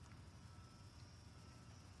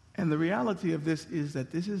 And the reality of this is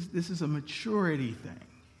that this is a maturity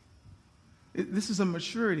thing. This is a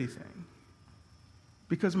maturity thing.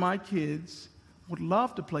 Because my kids would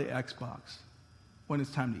love to play Xbox when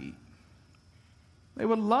it's time to eat. They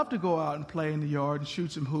would love to go out and play in the yard and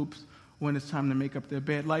shoot some hoops when it's time to make up their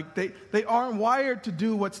bed. Like they aren't wired to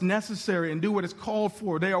do what's necessary and do what is called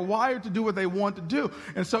for. They are wired to do what they want to do.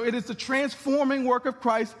 And so it is the transforming work of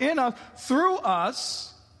Christ in us, through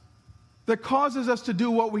us, that causes us to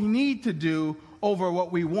do what we need to do over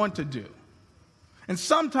what we want to do. And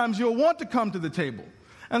sometimes you'll want to come to the table.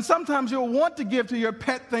 And sometimes you'll want to give to your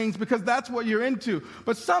pet things because that's what you're into.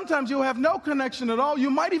 But sometimes you'll have no connection at all. You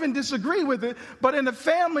might even disagree with it. But in the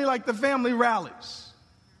family, like the family rallies.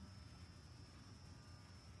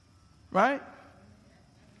 Right?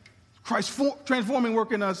 Christ's transforming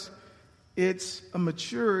work in us, it's a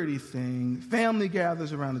maturity thing. Family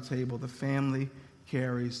gathers around the table. The family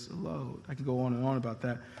carries the load. I can go on and on about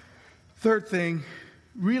that. Third thing,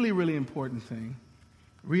 really, really important thing.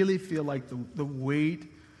 Really feel like the weight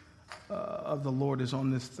of the Lord is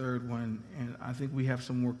on this third one, and I think we have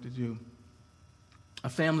some work to do. A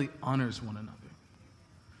family honors one another.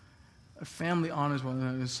 A family honors one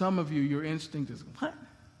another. And some of you, your instinct is, what?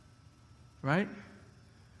 Right?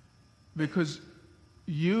 Because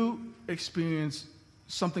you experience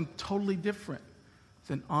something totally different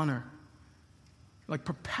than honor. Like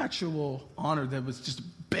perpetual honor that was just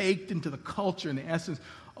baked into the culture and the essence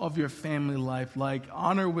of your family life. Like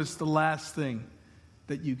honor was the last thing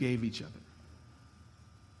that you gave each other.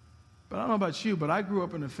 But I don't know about you, but I grew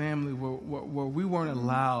up in a family where we weren't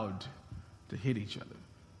allowed to hit each other.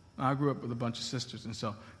 I grew up with a bunch of sisters, and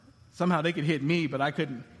so somehow they could hit me, but I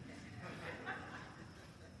couldn't.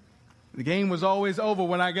 The game was always over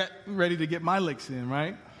when I got ready to get my licks in,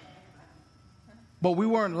 right? But we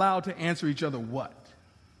weren't allowed to answer each other what.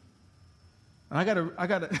 And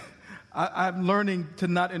I'm learning to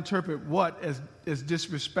not interpret what as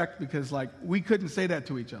disrespect, because like we couldn't say that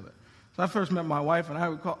to each other. So I first met my wife, and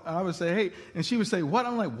I would say, hey, and she would say, what?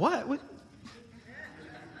 I'm like, what?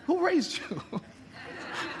 Who raised you?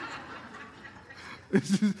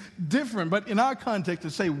 This is different, but in our context, to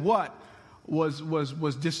say what was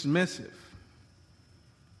dismissive.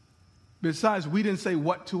 Besides, we didn't say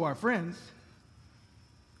what to our friends,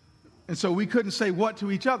 and so we couldn't say what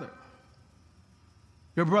to each other.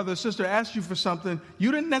 Your brother or sister asked you for something,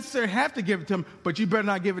 you didn't necessarily have to give it to them, but you better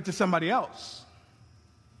not give it to somebody else.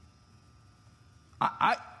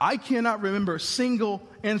 I cannot remember a single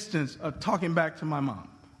instance of talking back to my mom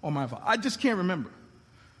or my father. I just can't remember.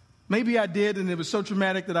 Maybe I did, and it was so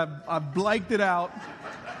traumatic that I blanked it out.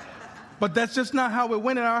 But that's just not how it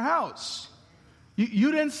went in our house.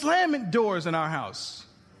 You didn't slam doors in our house.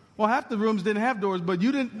 Well, half the rooms didn't have doors, but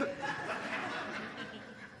you didn't.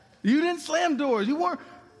 You didn't slam doors. You weren't.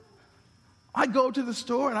 I'd go to the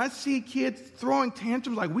store and I'd see kids throwing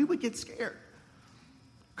tantrums, like we would get scared.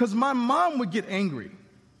 Because my mom would get angry.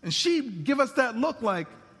 And she'd give us that look like,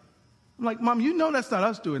 I'm like, Mom, you know that's not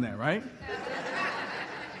us doing that, right?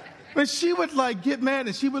 But she would like get mad,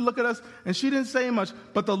 and she would look at us, and she didn't say much,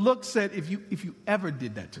 but the look said, if you ever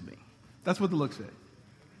did that to me. That's what the look said.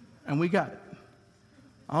 And we got it.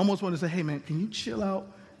 I almost wanted to say, hey man, can you chill out?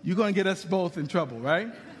 You're going to get us both in trouble, right?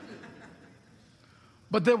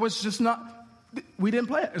 But there was just not, we didn't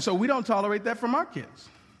play it. And so we don't tolerate that from our kids.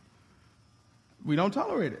 We don't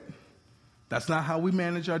tolerate it. That's not how we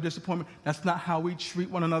manage our disappointment. That's not how we treat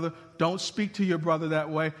one another. Don't speak to your brother that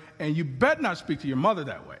way, and you better not speak to your mother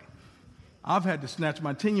that way. I've had to snatch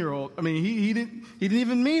my 10-year-old. I mean, he didn't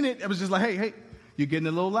even mean it. It was just like, hey, you're getting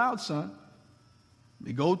a little loud, son.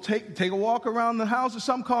 You go take a walk around the house or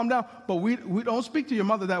something, calm down. But we don't speak to your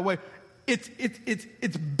mother that way.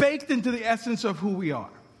 It's baked into the essence of who we are.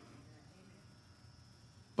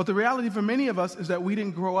 But the reality for many of us is that we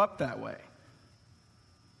didn't grow up that way.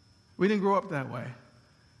 We didn't grow up that way.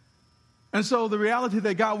 And so the reality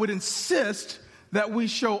that God would insist that we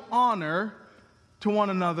show honor to one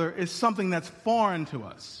another is something that's foreign to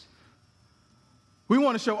us. We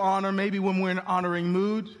want to show honor maybe when we're in an honoring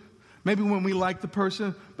mood, maybe when we like the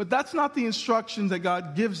person, but that's not the instruction that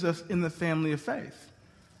God gives us in the family of faith.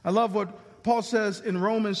 I love what Paul says in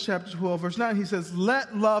Romans chapter 12, verse 9, he says,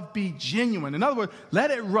 let love be genuine. In other words, let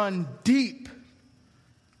it run deep.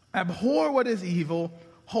 Abhor what is evil.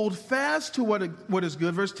 Hold fast to what is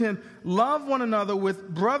good. Verse 10, love one another with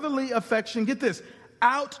brotherly affection. Get this,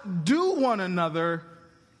 outdo one another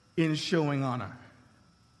in showing honor.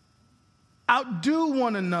 Outdo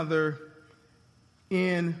one another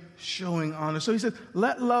in showing honor. So he says,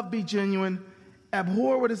 let love be genuine.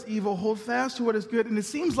 Abhor what is evil, hold fast to what is good. And it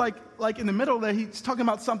seems like in the middle there, he's talking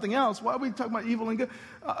about something else. Why are we talking about evil and good?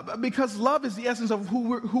 Because love is the essence of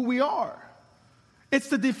who we are. It's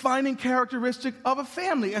the defining characteristic of a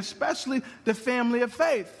family, especially the family of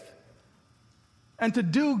faith. And to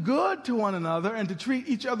do good to one another and to treat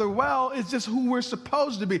each other well is just who we're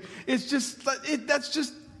supposed to be. It's just, that's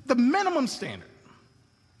just the minimum standard.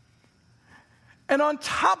 And on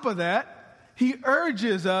top of that, he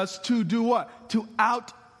urges us to do what? To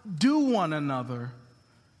outdo one another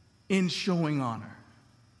in showing honor.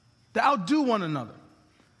 To outdo one another.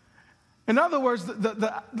 In other words,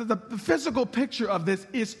 the physical picture of this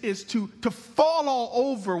is to fall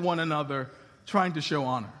all over one another trying to show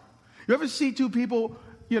honor. You ever see two people,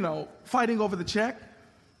 fighting over the check?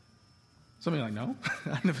 Some of you are like, no,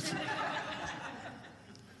 I never seen it.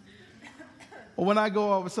 Or when I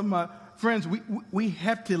go out with some of my friends, we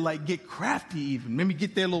have to get crafty even. Maybe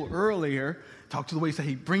get there a little earlier, talk to the waiter, say,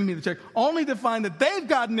 hey, bring me the check, only to find that they've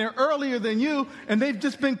gotten there earlier than you, and they've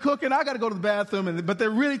just been cooking. I got to go to the bathroom, but they're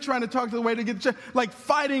really trying to talk to the waiter to get the check, like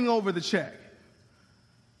fighting over the check.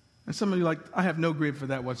 And some of you are like, I have no grief for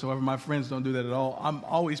that whatsoever. My friends don't do that at all. I'm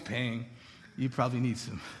always paying. You probably need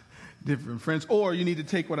some different friends, or you need to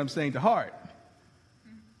take what I'm saying to heart.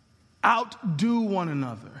 Outdo one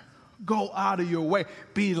another. Go out of your way.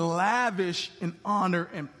 Be lavish in honor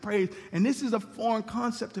and praise. And this is a foreign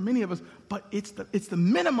concept to many of us, but it's the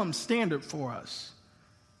minimum standard for us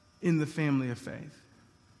in the family of faith.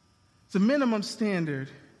 It's a minimum standard,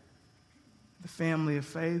 the family of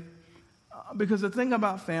faith. Because the thing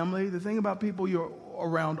about family, the thing about people you're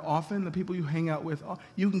around often, the people you hang out with,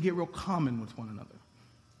 you can get real common with one another,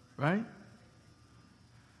 right?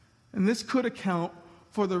 And this could account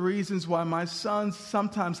for the reasons why my sons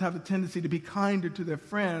sometimes have a tendency to be kinder to their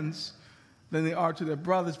friends than they are to their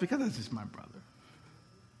brothers, because that's just my brother.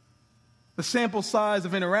 The sample size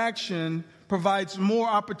of interaction provides more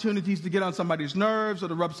opportunities to get on somebody's nerves or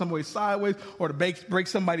to rub somebody sideways or to break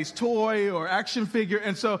somebody's toy or action figure.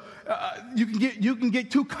 And so you can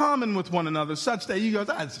get too common with one another such that you go,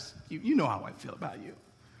 you know how I feel about you.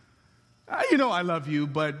 You know I love you,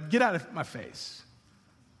 but get out of my face.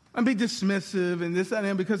 And be dismissive and this, that,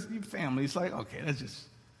 and because your family, it's like, okay, that's just.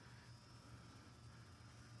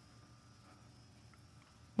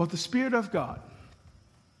 But the Spirit of God,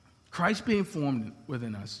 Christ being formed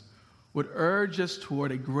within us, would urge us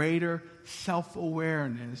toward a greater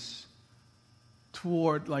self-awareness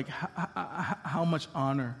toward how much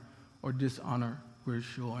honor or dishonor we're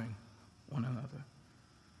showing one another.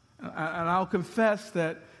 And I'll confess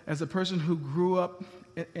that as a person who grew up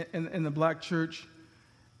in the black church,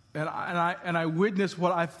 and I witnessed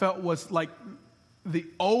what I felt was like the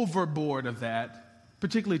overboard of that,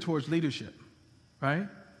 particularly towards leadership, right?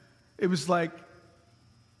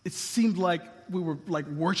 It seemed like we were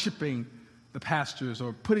worshiping the pastors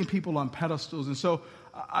or putting people on pedestals. And so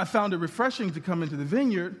I found it refreshing to come into the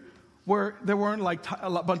Vineyard where there weren't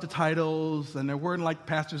a bunch of titles and there weren't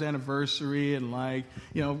pastor's anniversary and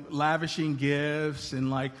lavishing gifts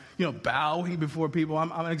and bowing before people.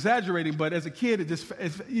 I'm exaggerating, but as a kid,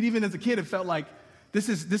 it felt like this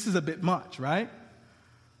is a bit much, right?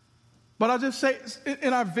 But I'll just say,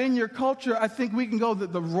 in our Vineyard culture, I think we can go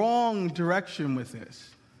the wrong direction with this.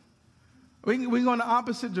 We can go in the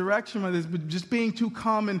opposite direction with this, but just being too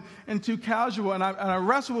common and too casual. And I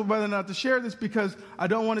wrestle with whether or not to share this because I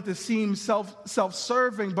don't want it to seem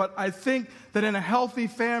self-serving. But I think that in a healthy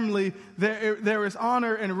family, there is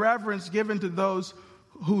honor and reverence given to those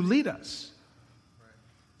who lead us.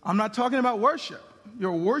 I'm not talking about worship.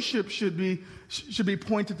 Your worship should be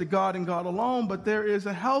pointed to God and God alone. But there is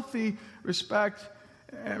a healthy respect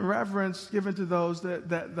and reverence given to those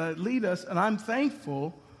that lead us. And I'm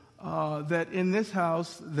thankful that in this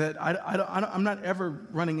house, that I'm not ever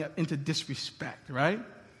running into disrespect, right?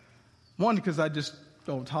 One, because I just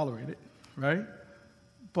don't tolerate it, right?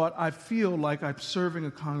 But I feel like I'm serving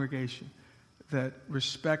a congregation that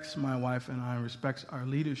respects my wife and I, respects our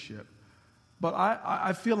leadership. But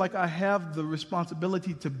I feel like I have the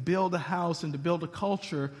responsibility to build a house and to build a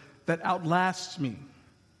culture that outlasts me,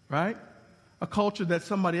 right? A culture that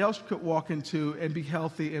somebody else could walk into and be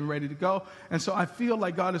healthy and ready to go. And so I feel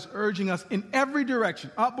like God is urging us in every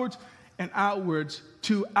direction, upwards and outwards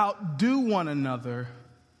to outdo one another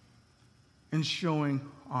in showing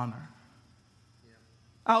honor.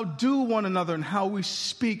 Outdo one another in how we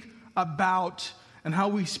speak about and how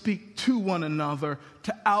we speak to one another,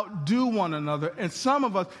 to outdo one another. And some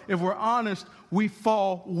of us, if we're honest, we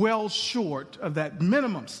fall well short of that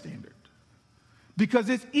minimum standard. Because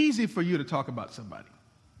it's easy for you to talk about somebody.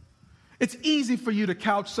 It's easy for you to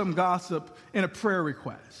couch some gossip in a prayer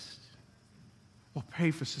request. Well,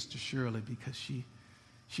 pray for Sister Shirley because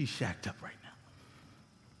she's shacked up right now.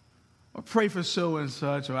 Or pray for so and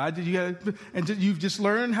such. Or you've just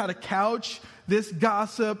learned how to couch this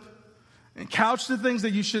gossip and couch the things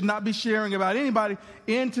that you should not be sharing about anybody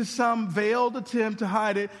into some veiled attempt to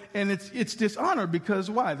hide it. And it's dishonor because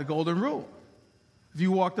why? The golden rule. If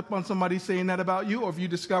you walked up on somebody saying that about you, or if you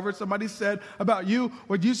discovered somebody said about you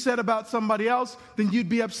what you said about somebody else, then you'd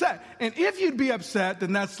be upset. And if you'd be upset,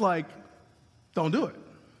 then that's like, don't do it.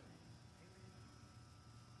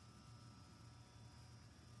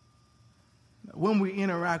 When we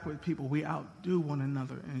interact with people, we outdo one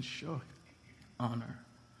another and show honor.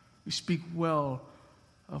 We speak well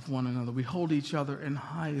of one another. We hold each other in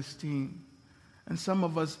high esteem. And some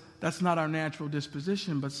of us, that's not our natural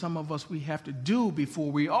disposition, but some of us we have to do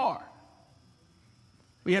before we are.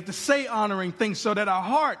 We have to say honoring things so that our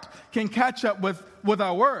heart can catch up with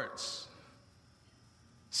our words.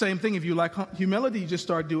 Same thing, if you like humility, you just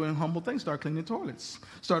start doing humble things. Start cleaning toilets.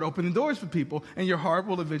 Start opening doors for people, and your heart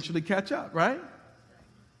will eventually catch up, right?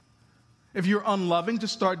 If you're unloving,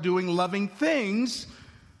 just start doing loving things.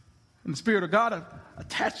 And the Spirit of God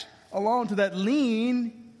attach along to that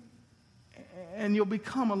lean, and you'll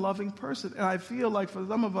become a loving person. And I feel like for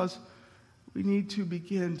some of us, we need to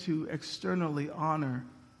begin to externally honor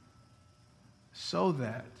so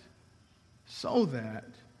that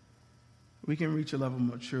we can reach a level of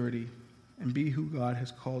maturity and be who God has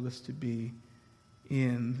called us to be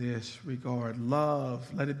in this regard. Love,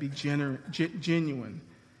 let it be genuine.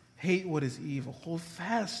 Hate what is evil. Hold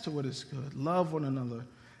fast to what is good. Love one another.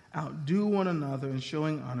 Outdo one another in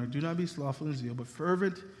showing honor. Do not be slothful in zeal, but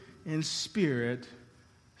fervent in spirit.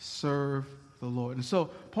 Serve the Lord. And so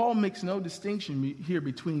Paul makes no distinction here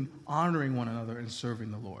between honoring one another and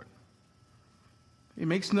serving the Lord. He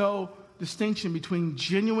makes no distinction between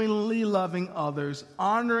genuinely loving others,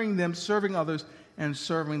 honoring them, serving others, and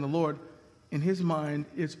serving the Lord. In his mind,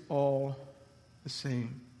 it's all the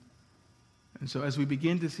same. And so as we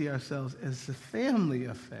begin to see ourselves as the family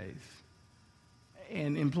of faith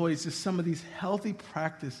and employ just some of these healthy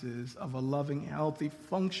practices of a loving, healthy,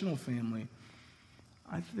 functional family,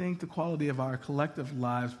 I think the quality of our collective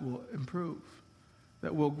lives will improve,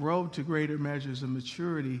 that we'll grow to greater measures of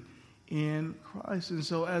maturity in Christ. And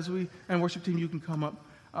so and worship team, you can come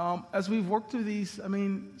up. As we've worked through these,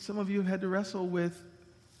 some of you have had to wrestle with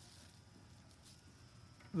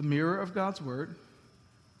the mirror of God's Word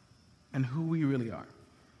and who we really are.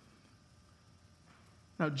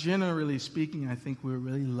 Now, generally speaking, I think we're a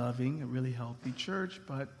really loving, a really healthy church,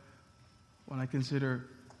 but when I consider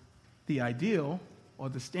the ideal or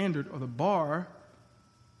the standard or the bar,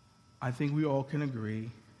 I think we all can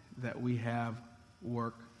agree that we have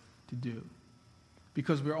work to do.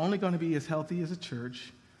 Because we're only going to be as healthy as a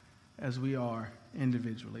church as we are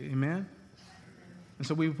individually. Amen? And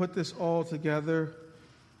so we put this all together.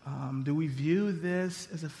 Do we view this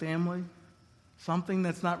as a family? Something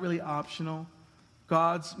that's not really optional?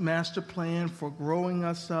 God's master plan for growing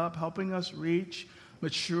us up, helping us reach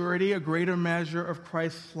maturity, a greater measure of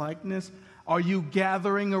Christ's likeness? Are you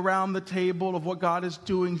gathering around the table of what God is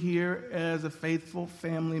doing here as a faithful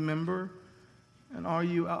family member? And are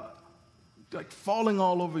you falling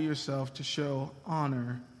all over yourself to show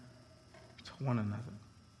honor to one another?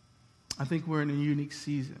 I think we're in a unique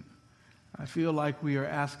season. I feel like we are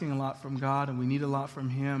asking a lot from God and we need a lot from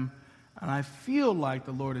Him. And I feel like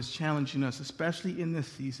the Lord is challenging us, especially in this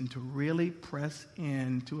season, to really press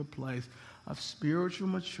into a place of spiritual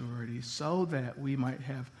maturity so that we might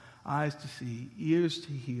have eyes to see, ears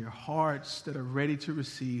to hear, hearts that are ready to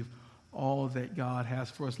receive all that God has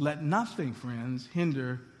for us. Let nothing, friends,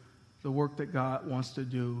 hinder the work that God wants to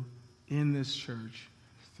do in this church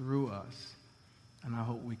through us. And I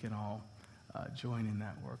hope we can all join in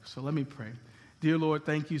that work. So let me pray. Dear Lord,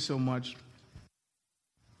 thank you so much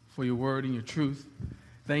for your word and your truth.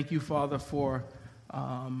 Thank you, Father, for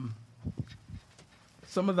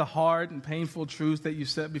some of the hard and painful truths that you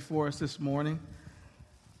set before us this morning.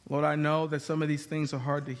 Lord, I know that some of these things are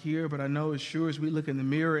hard to hear, but I know as sure as we look in the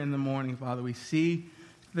mirror in the morning, Father, we see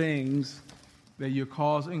things that you're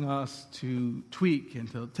causing us to tweak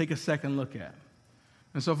and to take a second look at.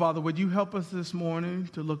 And so, Father, would you help us this morning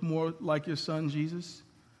to look more like your Son, Jesus?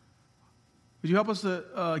 Would you help us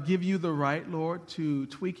to give you the right, Lord, to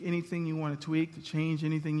tweak anything you want to tweak, to change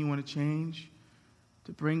anything you want to change,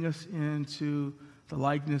 to bring us into the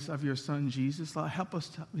likeness of your Son, Jesus? Lord, help us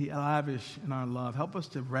to be lavish in our love. Help us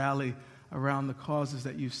to rally around the causes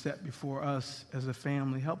that you've set before us as a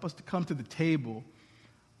family. Help us to come to the table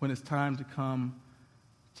when it's time to come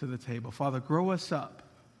to the table. Father, grow us up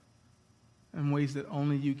in ways that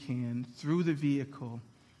only you can through the vehicle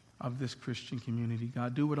of this Christian community.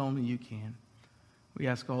 God, do what only you can. We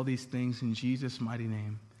ask all these things in Jesus' mighty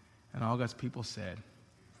name. And all God's people said,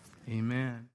 amen.